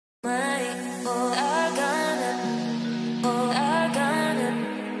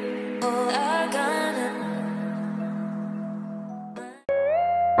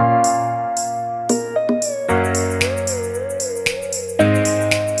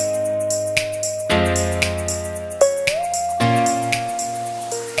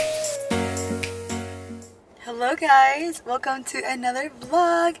guys, welcome to another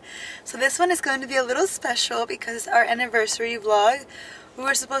vlog. So this one is going to be a little special because it's our anniversary vlog. We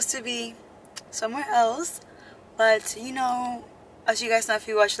were supposed to be somewhere else, but you know, as you guys know, if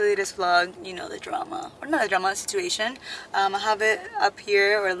you watch the latest vlog, you know the drama, or not the drama, the situation. I'll have it up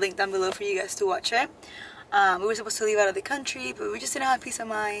here or linked down below for you guys to watch it. We were supposed to leave out of the country, but we just didn't have peace of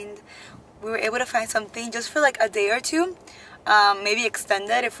mind. We were able to find something just for like a day or two. Maybe extend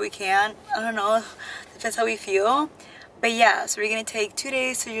it if we can. I don't know, depends how we feel. But yeah, so we're gonna take 2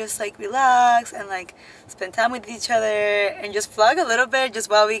 days to just like relax and like spend time with each other and just vlog a little bit just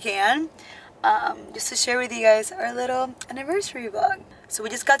while we can, just to share with you guys our little anniversary vlog. So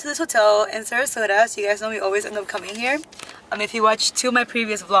we just got to this hotel in Sarasota, so you guys know we always end up coming here. If you watch two of my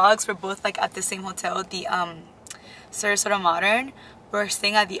previous vlogs, we're both like at the same hotel, the Sarasota Modern. We're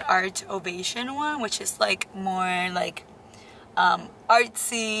staying at the Art Ovation one, which is like more like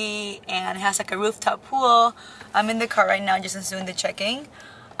artsy and has like a rooftop pool. I'm in the car right now just doing the checking,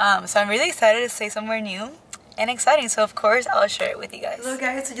 so I'm really excited to stay somewhere new and exciting, so of course I'll share it with you guys. Hello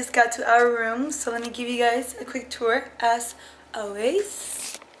guys, we just got to our room, so let me give you guys a quick tour as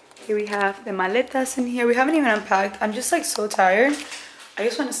always. Here we have the maletas in here. We haven't even unpacked. I'm just like so tired, I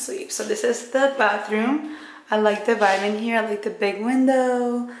just want to sleep. So this is the bathroom. I like the vibe in here. I like the big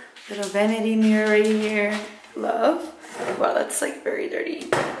window, little vanity mirror right here. Love. Wow, that's like very dirty.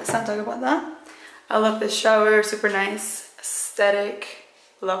 Let's not talk about that. I love the shower, super nice, aesthetic.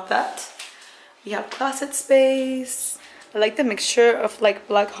 Love that. We have closet space. I like the mixture of like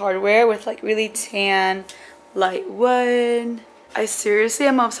black hardware with like really tan, light wood. I seriously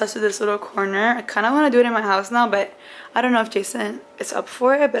am obsessed with this little corner. I kind of want to do it in my house now, but I don't know if Jason is up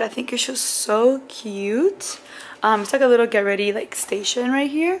for it, but I think it's just so cute. It's like a little get ready like station right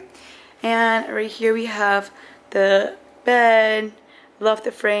here. And right here we have the bed. Love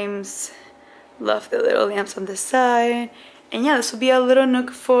the frames. Love the little lamps on the side. And yeah, this will be a little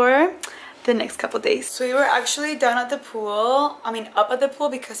nook for the next couple days. So we were actually down at the pool. I mean up at the pool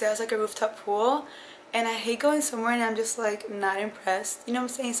because it has like a rooftop pool. And I hate going somewhere and I'm just like not impressed. You know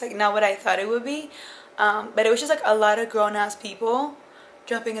what I'm saying? It's like not what I thought it would be. But it was just like a lot of grown-ass people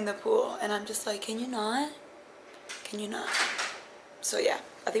jumping in the pool. And I'm just like, can you not? Can you not? So yeah,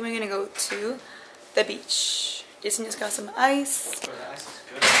 I think we're gonna go to the beach. Jason just got some ice. Oh, the ice is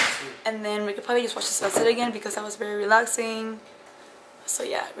good. And then we could probably just watch the sunset again because that was very relaxing. So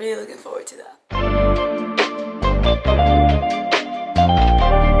yeah, really looking forward to that.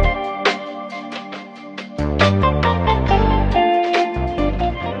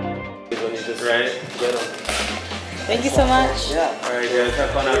 Thank you so much. Yeah. Alright guys, have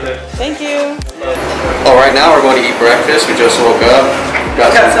fun out there. Thank you. Oh, right now we're going to eat breakfast. We just woke up.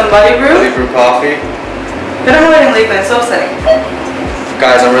 Got some Buddy Brew coffee. They don't have it in Lakeland, it's so upsetting.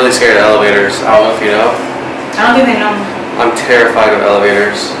 Guys, I'm really scared of elevators. I don't know if you know. I don't think they know. I'm terrified of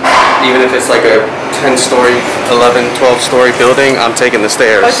elevators. Even if it's like a 10-story, 11, 12-story building, I'm taking the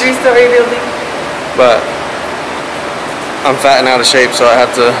stairs. A 3-story building. But I'm fat and out of shape, so I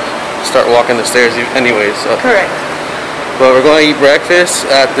have to start walking the stairs anyways. So. Correct. But we're going to eat breakfast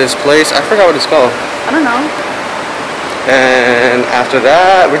at this place. I forgot what it's called. I don't know. And after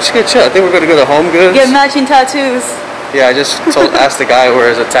that, we're just gonna chill. I think we're gonna go to Home Goods. Get matching tattoos. Yeah, I just asked the guy where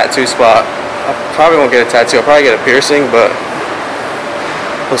is a tattoo spot. I probably won't get a tattoo. I'll probably get a piercing, but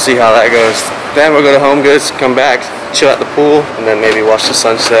we'll see how that goes. Then we'll go to Home Goods, come back, chill at the pool, and then maybe watch the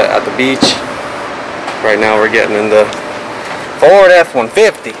sunset at the beach. Right now we're getting in the Ford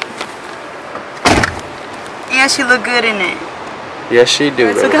F-150. Yeah, she look good in it. Yes, she do.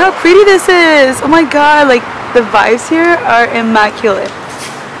 Look at how pretty this is. Oh my god, like the vibes here are immaculate.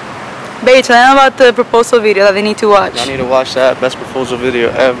 Babe, tell them about the proposal video that they need to watch. I need to watch that. Best proposal video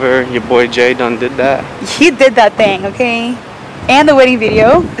ever. Your boy Jay done did that. He did that thing, okay? And the wedding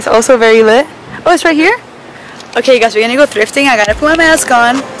video is also very lit. Oh, it's right here? Okay, guys, we're gonna go thrifting. I gotta put my mask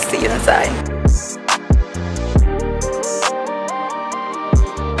on. See you inside.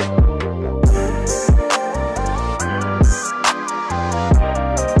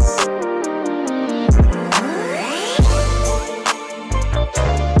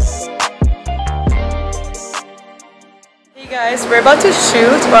 Guys, we're about to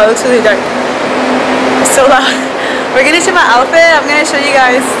shoot. Wow, it looks really dark. It's so loud. We're gonna shoot my outfit. I'm gonna show you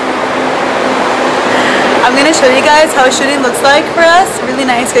guys how shooting looks like for us. Really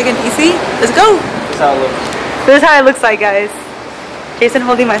nice, quick and easy. Let's go. This is how it looks. This is how it looks like, guys. Jason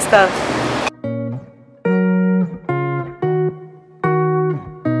holding my stuff.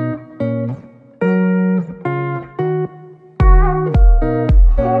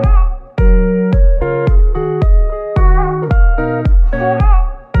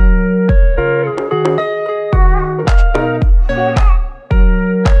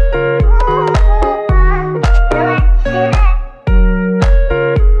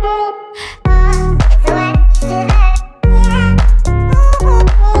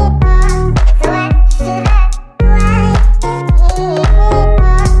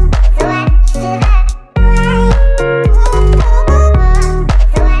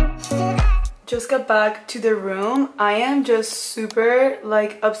 got back to the room. I am just super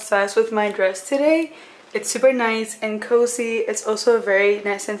like obsessed with my dress today. It's super nice and cozy. It's also very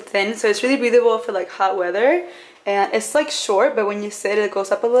nice and thin, so it's really breathable for like hot weather. And it's like short, but when you sit it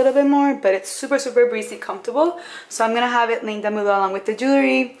goes up a little bit more, but it's super breezy, comfortable. So I'm gonna have it linked down below along with the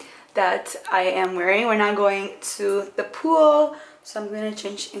jewelry that I am wearing. We're now going to the pool, so I'm gonna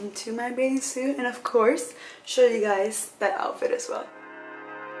change into my bathing suit and of course show you guys that outfit as well.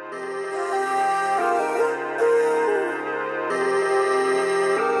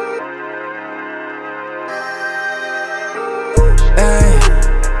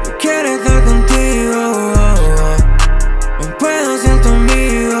 Quiero estar contigo, no puedo ser tu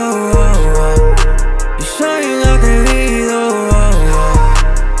amigo, yo soy un atrevido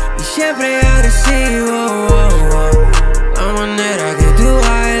y siempre agresivo. La manera que tú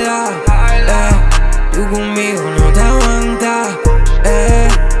bailas, tú conmigo no te aguantas.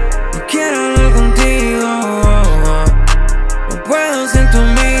 No quiero hablar contigo, no puedo ser tu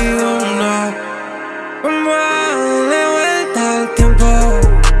amigo, no. Vamos a darle vuelta al tiempo.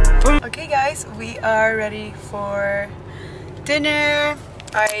 Okay guys, we are ready for dinner.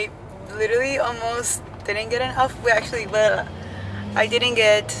 I literally almost didn't get an outfit. I didn't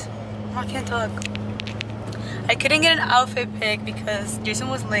get, I can't talk. I couldn't get an outfit pick because Jason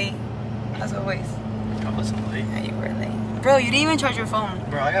was late, as always. I wasn't late. Yeah, you were late. Bro, you didn't even charge your phone.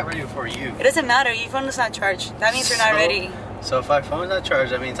 Bro, I got ready before you. It doesn't matter, your phone is not charged. That means you're not ready. So if my phone's not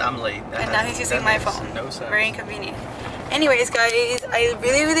charged, that means I'm late. And now he's using my phone. No sense. Very inconvenient. Anyways guys, I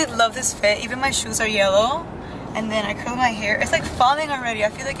really love this fit. Even my shoes are yellow. And then I curl my hair. It's like falling already. I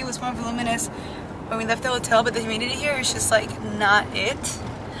feel like it was more voluminous when we left the hotel, but the humidity here is just like not it.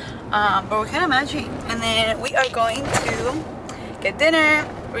 But we're kind of matching. And then we are going to get dinner.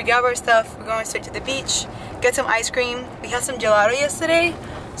 We grab our stuff. We're going straight to the beach. Get some ice cream. We had some gelato yesterday.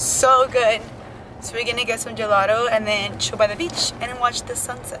 So good. So we're gonna get some gelato and then chill by the beach and watch the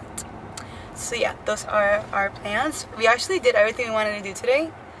sunset. So yeah, those are our plans. We actually did everything we wanted to do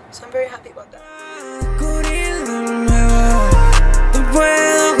today, so I'm very happy about that. Te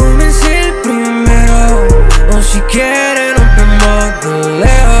puedo convencer primero, o si quieres nos vemos de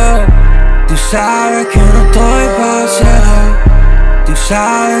lejos. Tú sabes que no estoy paseo, tú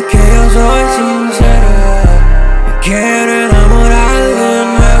sabes que yo soy sincero. Me quiero enamorar de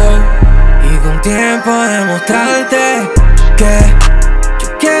nuevo y con tiempo demostrarte que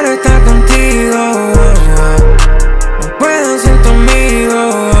quiero estar contigo, no puedo ser tu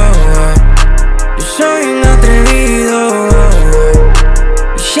amigo, yo soy un atrevido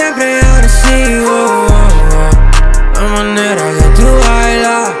y siempre agresivo. La manera que tú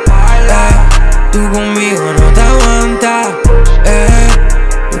bailas, tú conmigo no te aguantas.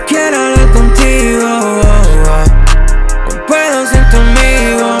 No quiero hablar contigo, no puedo ser tu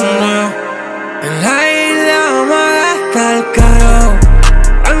amigo, no. En la isla vamos a gastar caro,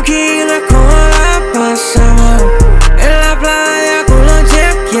 tranquila como la pasamos, en la playa con los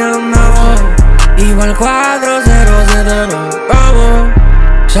jets que andamos, igual 407 nos vamos,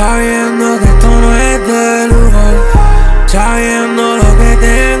 sabiendo que esto no es de lujo, sabiendo lo que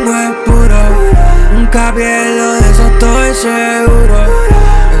tengo es puro, nunca pierdo de eso estoy seguro,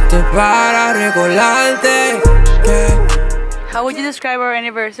 esto es para recordarte que... How would you describe our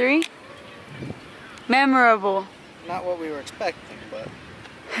anniversary? Memorable. Not what we were expecting, but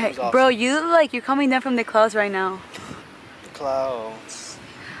Hey, awesome. bro, you look like you're coming down from the clouds right now. the clouds,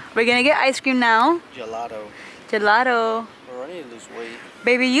 We're gonna get ice cream now. gelato. Gelato. Bro, I need to lose weight.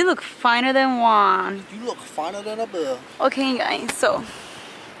 Baby, you look finer than one. You look finer than a bill. Okay guys, so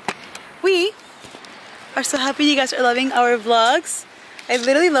we are so happy you guys are loving our vlogs. I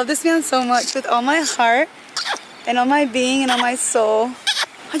literally love this man so much with all my heart and all my being and all my soul.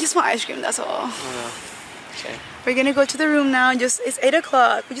 I just want ice cream, that's all. Okay. We're gonna go to the room now. It's 8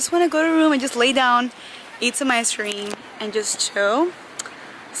 o'clock. We just wanna go to the room and just lay down, eat some ice cream, and just chill.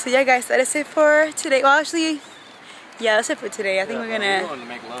 So yeah guys, that is it for today. Well actually, yeah, that's it for today. I think we're We're gonna... going to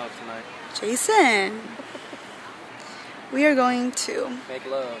make love tonight. Jason! We are going to, Make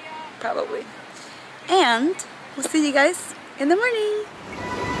love. probably. And we'll see you guys in the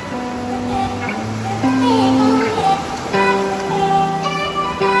morning.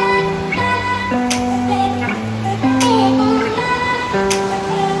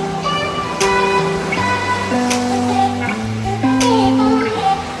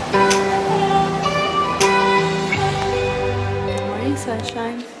 Morning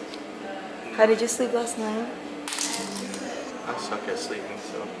sunshine. How did you sleep last night? I suck at sleeping,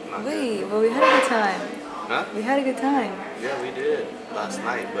 so not Wait, but we had a good time. Huh? We had a good time. Yeah, we did last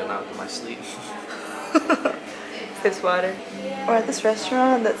night, but not my sleep. Fizz water. We're at this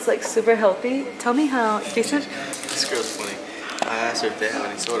restaurant that's like super healthy. Tell me how, Jason? This girl's funny. I asked her if they have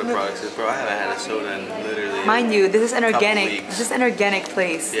any soda products. She said, bro, I haven't had a soda in literally. Mind you, this is an couple organic. weeks. This is an organic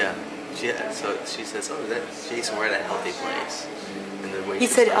place. Yeah. So she says, oh, is that Jason? We're at a healthy place. And the He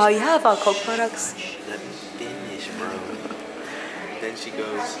said, oh, you have Coke products. Let me finish, bro. Then she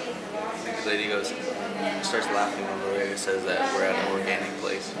goes, the lady goes, starts laughing when Valeria says that we're at an organic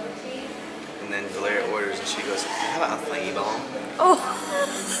place. And then Valeria orders and she goes, how about a flavor? Oh.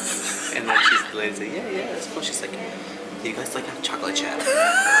 And then the lady said, yeah, that's cool. She's like, you guys like have chocolate chip?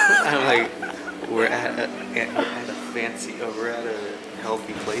 I'm like, we're at a fancy, we're at a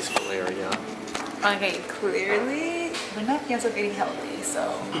healthy place, Valeria. Okay, clearly we're not fans of eating healthy,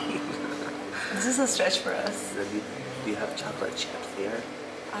 so this is a stretch for us. Do you have chocolate chips there?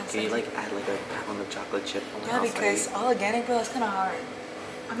 Can you like add like a pound of chocolate chip? Yeah, because all organic, bro, it's kind of hard.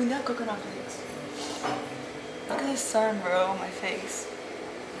 I mean, they have coconut flakes. Look at this sun, bro, on my face.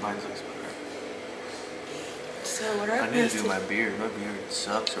 Mine looks better. So what are I need to do my beard. My beard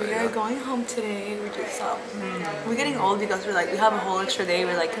sucks right now. We are going home today. We're just we're getting old because we have a whole extra day.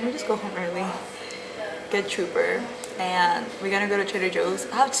 We're like, can we just go home early? Get Trooper, and we're gonna go to Trader Joe's.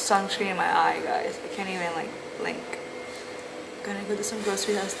 I have sunscreen in my eye, guys. I can't even like blink. Gonna go to some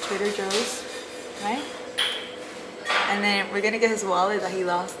groceries at Trader Joe's, right? And then we're gonna get his wallet that he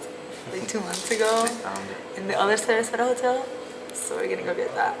lost like 2 months ago in the other Sarasota hotel. So we're gonna go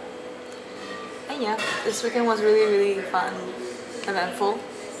get that. And yeah, this weekend was really, really fun, eventful.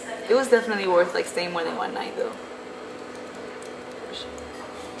 It was definitely worth like staying more than one night though.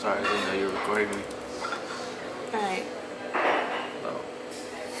 Sorry, I didn't know you were recording me. Alright. Well,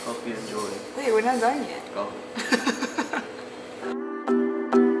 hope you enjoy. Wait, we're not done yet. Oh.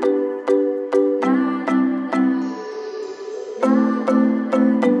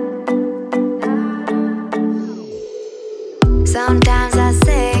 Sometimes I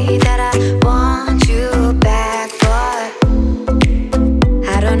say that I want you back, but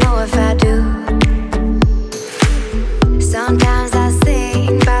I don't know if I do. Sometimes I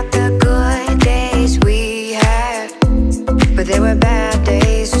think about the good days we had, but there were bad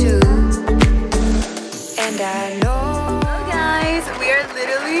days too. And I know. Hello guys, we are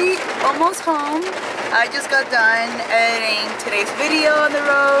literally almost home. I just got done editing today's video on the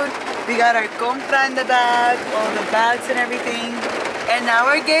road. We got our compra in the bag, all the bags and everything. And now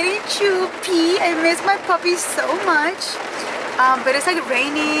we're getting choopy. I miss my puppy so much. But it's like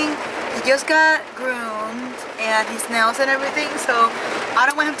raining. He just got groomed and his nails and everything. So I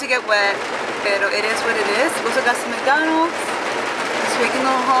don't want him to get wet. But it is what it is. We also got some McDonald's. So we can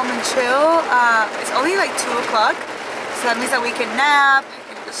go home and chill. It's only like 2 o'clock. So that means that we can nap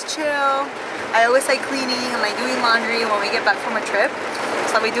and just chill. I always like cleaning and like doing laundry when we get back from a trip.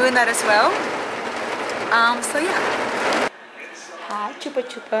 So I'll be doing that as well. So yeah. Hi, Chupa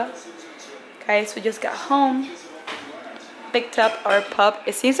Chupa. Guys, we just got home. Picked up our pup.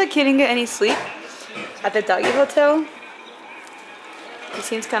 It seems like he didn't get any sleep at the doggy hotel. He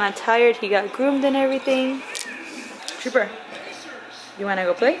seems kind of tired. He got groomed and everything. Trooper, you want to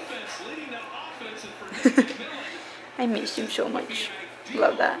go play? I miss him so much.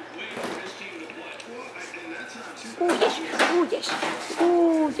 Love that. Oh yes, oh yes,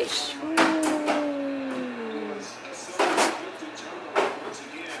 oh yes.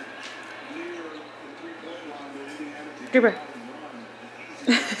 Trooper.